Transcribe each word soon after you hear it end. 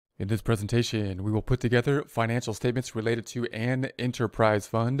In this presentation, we will put together financial statements related to an enterprise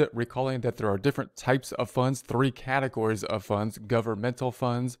fund, recalling that there are different types of funds, three categories of funds: governmental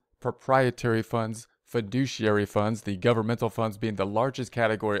funds, proprietary funds, fiduciary funds, the governmental funds being the largest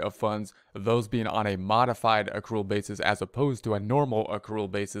category of funds, those being on a modified accrual basis as opposed to a normal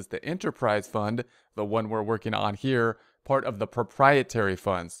accrual basis. The enterprise fund, the one we're working on here, part of the proprietary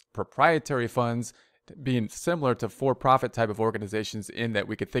funds. Proprietary funds being similar to for-profit type of organizations in that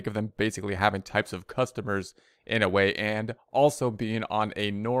we could think of them basically having types of customers in a way, and also being on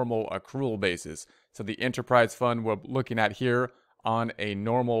a normal accrual basis. So the enterprise fund we're looking at here on a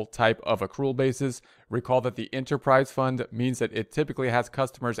normal type of accrual basis. Recall that the enterprise fund means that it typically has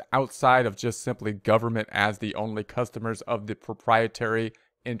customers outside of just simply government as the only customers of the proprietary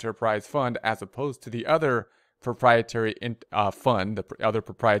enterprise fund, as opposed to the other proprietary fund, the other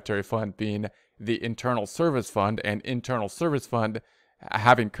proprietary fund being the internal service fund, and internal service fund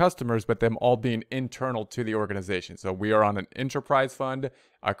having customers, but them all being internal to the organization. So we are on an enterprise fund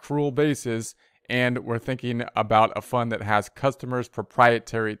accrual basis, and we're thinking about a fund that has customers,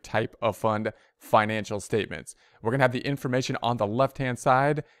 proprietary type of fund financial statements. We're going to have the information on the left-hand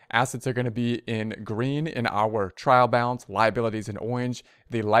side. Assets are going to be in green in our trial balance, liabilities in orange.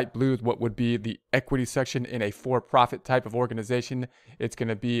 The light blue is what would be the equity section in a for-profit type of organization. It's going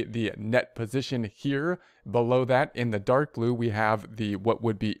to be the net position here. Below that, in the dark blue, we have the what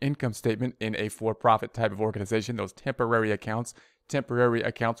would be income statement in a for-profit type of organization, those temporary accounts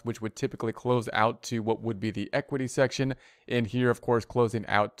which would typically close out to what would be the equity section. In here, of course, closing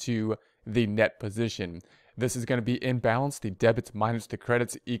out to the net position. This is going to be in balance, the debits minus the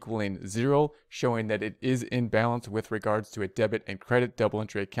credits equaling 0, showing that it is in balance with regards to a debit and credit double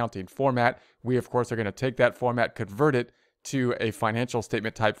entry accounting format. We, of course, are going to take that format, convert it to a financial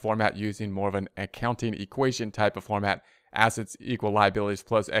statement type format using more of an accounting equation type of format: assets equal liabilities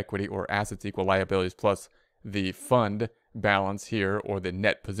plus equity, or assets equal liabilities plus the fund balance here, or the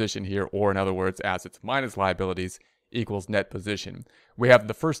net position here, or in other words, assets minus liabilities equals net position. We have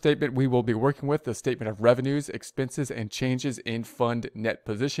the first statement we will be working with, the statement of revenues, expenses, and changes in fund net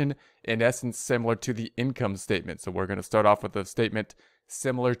position, in essence similar to the income statement. So we're going to start off with a statement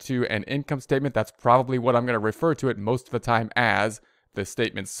similar to an income statement. That's probably what I'm going to refer to it most of the time as, the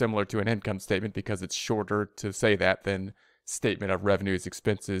statement similar to an income statement, because it's shorter to say that than statement of revenues,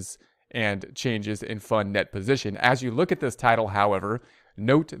 expenses, and changes in fund net position. As you look at this title, however,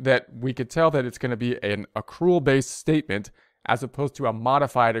 note that we could tell that it's going to be an accrual-based statement as opposed to a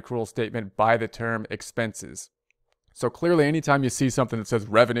modified accrual statement by the term expenses. So clearly, anytime you see something that says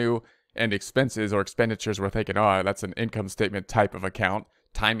revenue and expenses or expenditures, we're thinking, oh, that's an income statement type of account,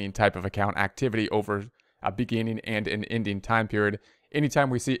 timing type of account, activity over a beginning and an ending time period. Anytime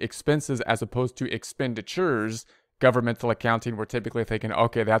we see expenses as opposed to expenditures, governmental accounting, we're typically thinking,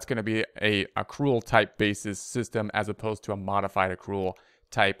 okay, that's going to be a accrual type basis system as opposed to a modified accrual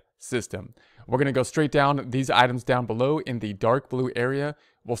type system. We're going to go straight down these items down below in the dark blue area.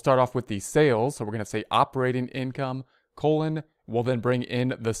 We'll start off with the sales. So we're going to say operating income, colon, we'll then bring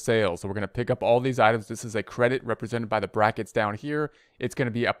in the sales. So we're going to pick up all these items. This is a credit represented by the brackets down here. It's going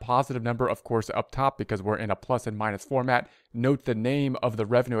to be a positive number, of course, up top because we're in a plus and minus format. Note the name of the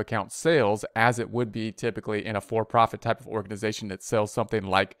revenue account, sales, as it would be typically in a for-profit type of organization that sells something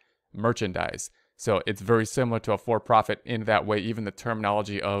like merchandise. So it's very similar to a for-profit in that way. Even the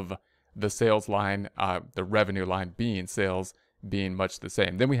terminology of the sales line, the revenue line being sales, being much the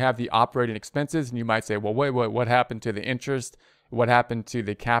same. Then we have the operating expenses, and you might say, well, wait, what happened to the interest? What happened to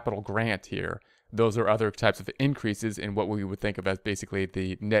the capital grant here? Those are other types of increases in what we would think of as basically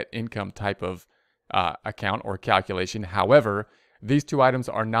the net income type of account or calculation. However, these two items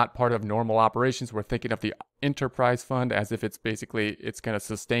are not part of normal operations. We're thinking of the enterprise fund as if it's going to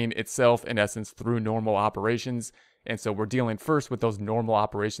sustain itself in essence through normal operations. And so we're dealing first with those normal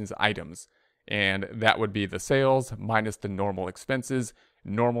operations items. And that would be the sales minus the normal expenses.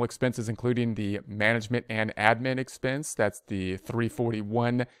 Normal expenses including the management and admin expense. That's the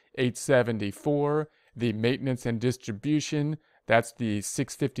 $341,874. The maintenance and distribution. That's the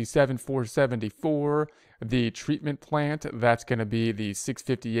 $657,474. The treatment plant, that's going to be the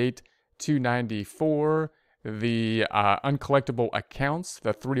 $658,294. The uncollectible accounts,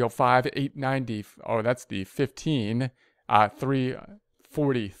 the $305,890. Oh, that's the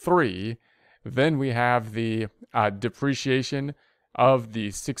 343. Then we have the depreciation of the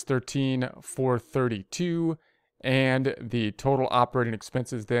 $613,432, and the total operating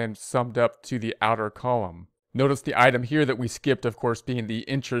expenses then summed up to the outer column. Notice the item here that we skipped, of course, being the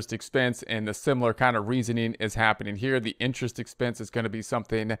interest expense, and the similar kind of reasoning is happening here. The interest expense is going to be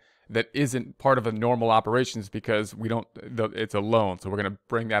something that isn't part of the normal operations because it's a loan. So we're going to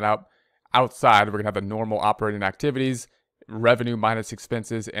bring that up outside. We're going to have the normal operating activities, revenue minus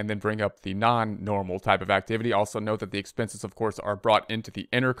expenses, and then bring up the non-normal type of activity. Also note that the expenses, of course, are brought into the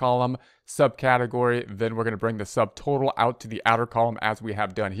inner column subcategory. Then we're going to bring the subtotal out to the outer column as we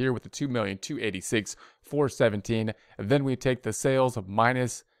have done here with the 2,286,417. Then we take the sales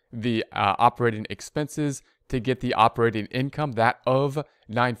minus the operating expenses to get the operating income, that of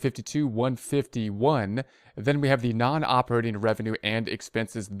 952,151. Then we have the non-operating revenue and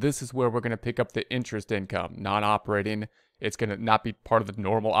expenses. This is where we're going to pick up the interest income. Non-operating, it's going to not be part of the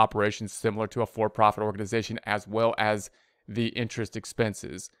normal operations similar to a for-profit organization, as well as the interest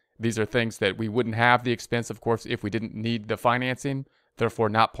expenses. These are things that we wouldn't have the expense, of course, if we didn't need the financing, therefore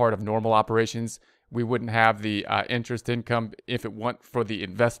not part of normal operations. We wouldn't have the interest income if it weren't for the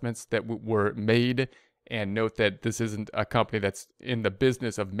investments that were made. And note that this isn't a company that's in the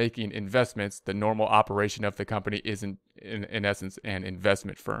business of making investments. The normal operation of the company isn't, in essence, an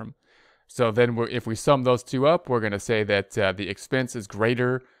investment firm. So then if we sum those two up, we're going to say that the expense is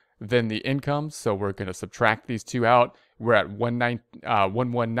greater than the income. So we're going to subtract these two out. We're at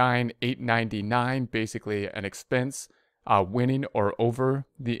 119,899, basically an expense winning or over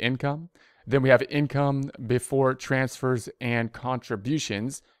the income. Then we have income before transfers and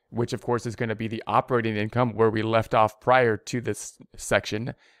contributions, which of course is going to be the operating income where we left off prior to this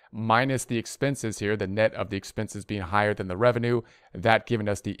section, minus the expenses here, the net of the expenses being higher than the revenue, that giving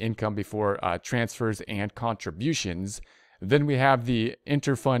us the income before transfers and contributions. Then we have the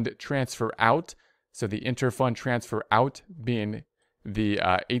interfund transfer out. So the interfund transfer out being the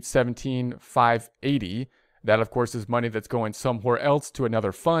 817,580. That of course is money that's going somewhere else to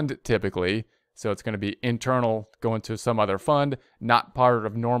another fund typically. So it's going to be internal going to some other fund, not part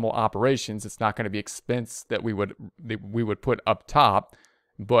of normal operations. It's not going to be expense that we would put up top,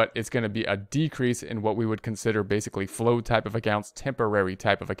 but it's going to be a decrease in what we would consider basically flow type of accounts, temporary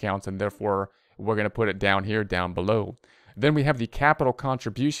type of accounts, and therefore we're going to put it down here, down below. Then we have the capital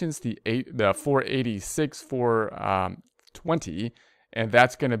contributions, the 486,420, and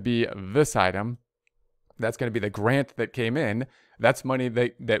that's going to be this item. That's going to be the grant that came in. That's money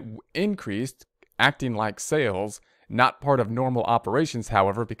that increased, acting like sales, not part of normal operations,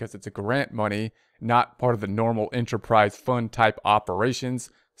 however, because it's a grant money, not part of the normal enterprise fund type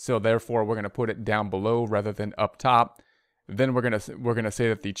operations. So therefore, we're going to put it down below rather than up top. Then we're going to say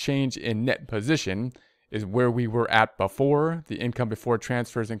that the change in net position is where we were at before, the income before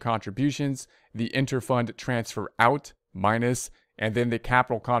transfers and contributions, the interfund transfer out minus, and then the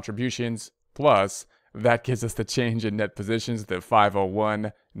capital contributions plus. That gives us the change in net positions, the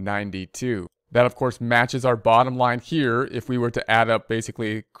 501.92. That, of course, matches our bottom line here if we were to add up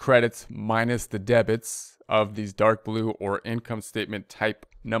basically credits minus the debits of these dark blue or income statement type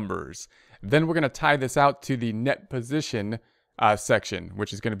numbers. Then we're going to tie this out to the net position section,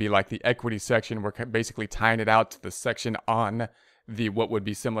 which is going to be like the equity section. We're basically tying it out to the section on the what would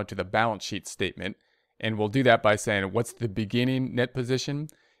be similar to the balance sheet statement. And we'll do that by saying, what's the beginning net position?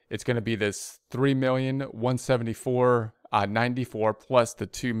 It's going to be this 3,174,94 plus the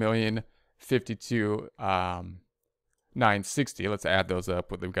 2,052,960. Let's add those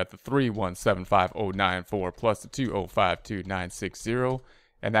up. We've got the 3,175,094 plus the 2,052,960,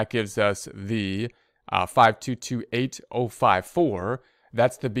 and that gives us the 5,228,054.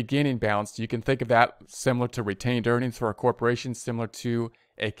 That's the beginning balance. You can think of that similar to retained earnings for a corporation, similar to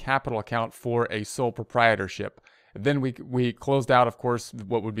a capital account for a sole proprietorship. Then we closed out, of course,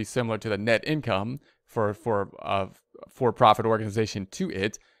 what would be similar to the net income for a for-profit organization to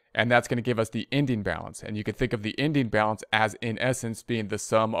it, and that's going to give us the ending balance. And you can think of the ending balance as, in essence, being the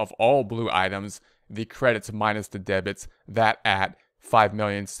sum of all blue items, the credits minus the debits, that at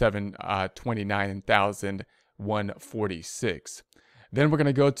 5,729,146. Then we're going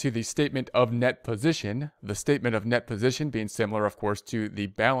to go to the statement of net position. The statement of net position being similar, of course, to the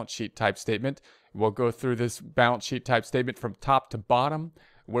balance sheet type statement. We'll go through this balance sheet type statement from top to bottom,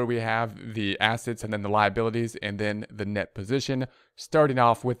 where we have the assets and then the liabilities and then the net position. Starting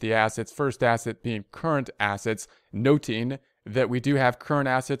off with the assets, first asset being current assets, noting that we do have current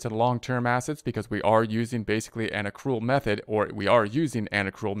assets and long-term assets because we are using basically an accrual method, or we are using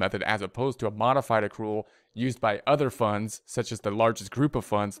an accrual method as opposed to a modified accrual used by other funds, such as the largest group of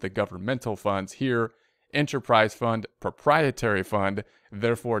funds, the governmental funds here, enterprise fund, proprietary fund,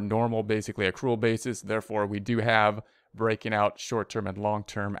 therefore normal basically accrual basis. Therefore, we do have breaking out short-term and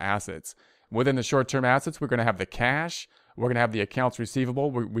long-term assets. Within the short-term assets, we're going to have the cash, we're going to have the accounts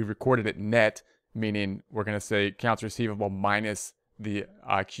receivable. We recorded it net meaning we're going to say accounts receivable minus the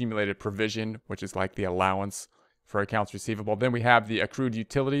accumulated provision, which is like the allowance for accounts receivable. Then we have the accrued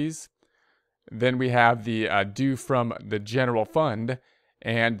utilities. Then we have the due from the general fund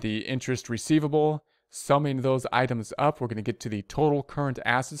and the interest receivable. Summing those items up, we're going to get to the total current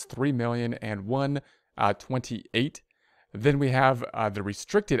assets, $3,001,028. Then we have the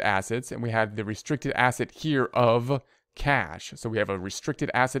restricted assets, and we have the restricted asset here of cash. So we have a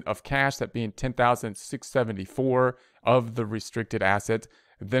restricted asset of cash, that being $10,674 of the restricted asset.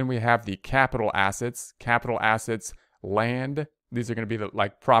 Then we have the capital assets, land. These are going to be the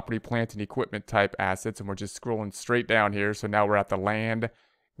like property, plant, and equipment type assets, and we're just scrolling straight down here. So now we're at the land.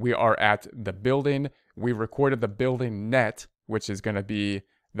 We are at the building. We recorded the building net, which is going to be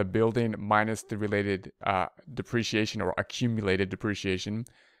the building minus the related depreciation or accumulated depreciation.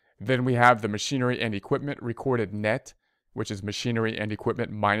 Then we have the machinery and equipment recorded net, which is machinery and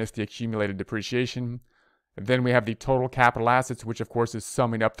equipment minus the accumulated depreciation. Then we have the total capital assets, which of course is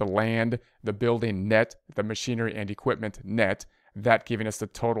summing up the land, the building net, the machinery and equipment net, that giving us the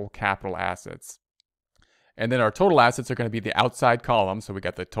total capital assets. And then our total assets are going to be the outside column. So we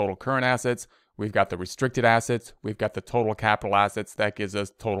got the total current assets, we've got the restricted assets, we've got the total capital assets. That gives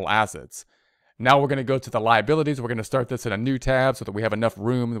us total assets. Now we're going to go to the liabilities. We're going to start this in a new tab so that we have enough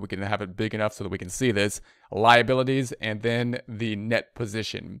room, that we can have it big enough so that we can see this. Liabilities, and then the net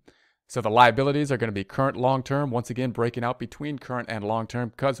position. So the liabilities are going to be current long-term, once again breaking out between current and long-term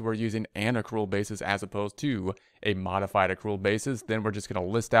because we're using an accrual basis as opposed to a modified accrual basis. Then we're just going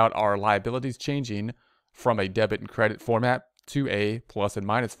to list out our liabilities changing from a debit and credit format to a plus and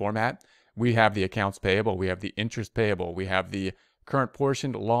minus format. We have the accounts payable, we have the interest payable, we have the current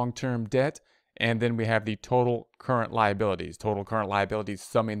portion long-term debt, and then we have the total current liabilities. Total current liabilities,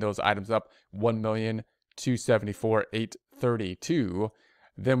 summing those items up, $1,274,832.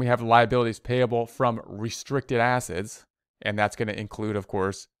 Then we have liabilities payable from restricted assets, and that's going to include, of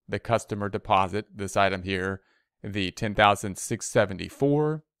course, the customer deposit, this item here, the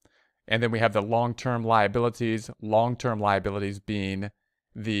 $10,674. And then we have the long-term liabilities being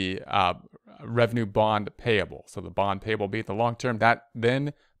the revenue bond payable. So the bond payable being the long-term. That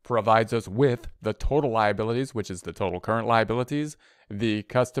then provides us with the total liabilities, which is the total current liabilities, the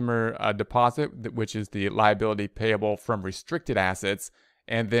customer deposit, which is the liability payable from restricted assets,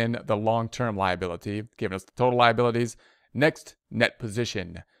 and then the long-term liability, giving us the total liabilities. Next, net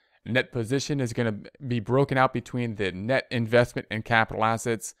position. Net position is going to be broken out between the net investment in capital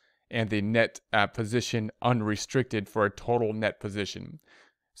assets and the net position unrestricted for a total net position.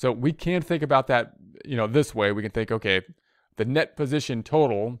 So we can think about that, this way. We can think, okay, the net position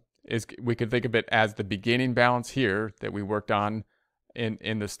total is, we could think of it as the beginning balance here that we worked on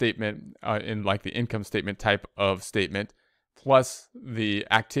in the statement, in like the income statement type of statement, plus the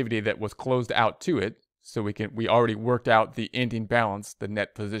activity that was closed out to it. So we already worked out the ending balance, the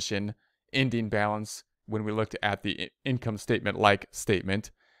net position ending balance, when we looked at the income statement like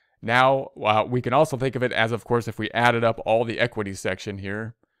statement. Now, we can also think of it as, of course, if we added up all the equity section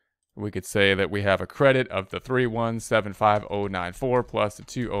here, we could say that we have a credit of the 3175094 plus the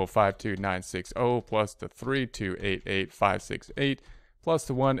 2052960 plus the 3288568 plus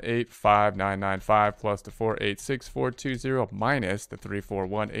the 1859995 plus the 486420 minus the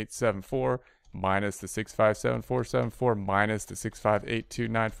 341874 minus the 657474 minus the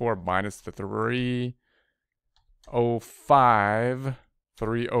 658294 minus the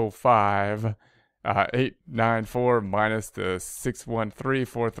 305 894 minus the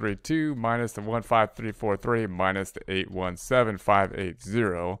 613432 minus the 15343 minus the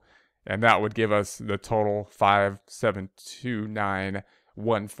 817580, and that would give us the total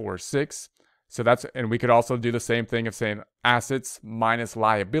 5729146. So that's, and we could also do the same thing of saying assets minus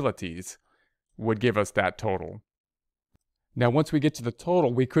liabilities would give us that total. Now, once we get to the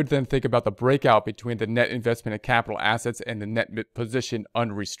total, we could then think about the breakout between the net investment in capital assets and the net position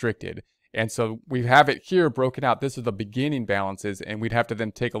unrestricted. And so we have it here broken out. This is the beginning balances, and we'd have to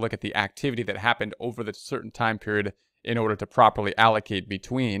then take a look at the activity that happened over the certain time period in order to properly allocate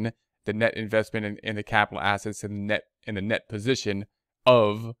between the net investment in the capital assets and the net position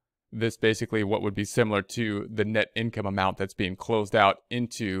of this, basically what would be similar to the net income amount that's being closed out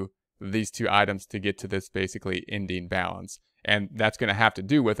into these two items to get to this basically ending balance. And that's going to have to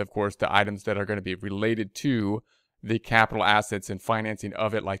do with, of course, the items that are going to be related to the capital assets and financing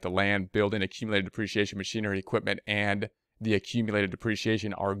of it, like the land, building, accumulated depreciation, machinery, equipment, and the accumulated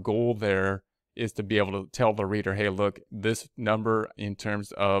depreciation. Our goal there is to be able to tell the reader, hey, look, this number in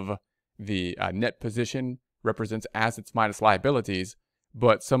terms of the net position represents assets minus liabilities,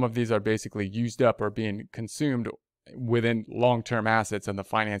 but some of these are basically used up or being consumed within long-term assets and the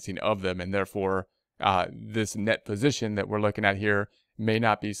financing of them, and therefore this net position that we're looking at here may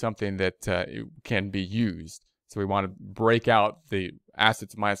not be something that can be used. So we want to break out the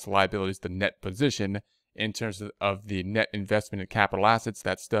assets minus the liabilities, the net position, in terms of the net investment in capital assets,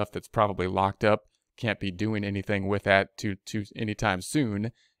 that stuff that's probably locked up, can't be doing anything with that to anytime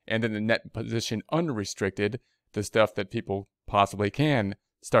soon. And then the net position unrestricted, the stuff that people possibly can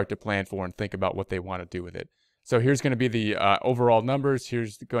start to plan for and think about what they want to do with it. So here's going to be the overall numbers.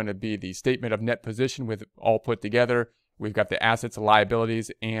 Here's going to be the statement of net position with all put together. We've got the assets,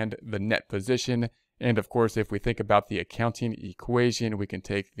 liabilities, and the net position. And of course, if we think about the accounting equation, we can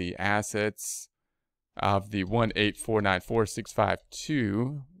take the assets of the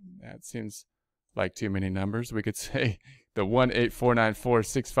 18494,652. That seems like too many numbers. We could say the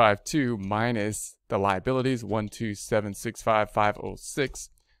 18494,652 minus the liabilities, 127,655,506,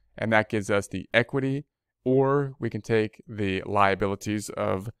 and that gives us the equity. Or we can take the liabilities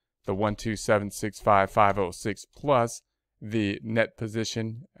of the 127,655,506 plus the net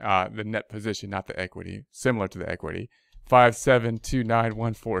position, not the equity, similar to the equity,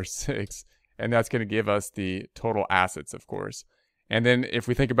 5729146, and that's going to give us the total assets, of course. And then if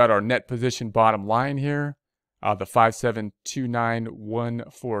we think about our net position bottom line here, the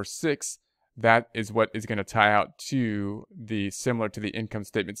 5729146, that is what is going to tie out to the similar to the income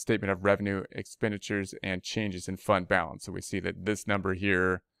statement of revenue, expenditures, and changes in fund balance. So we see that this number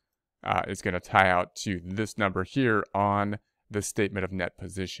here is going to tie out to this number here on the statement of net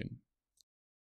position.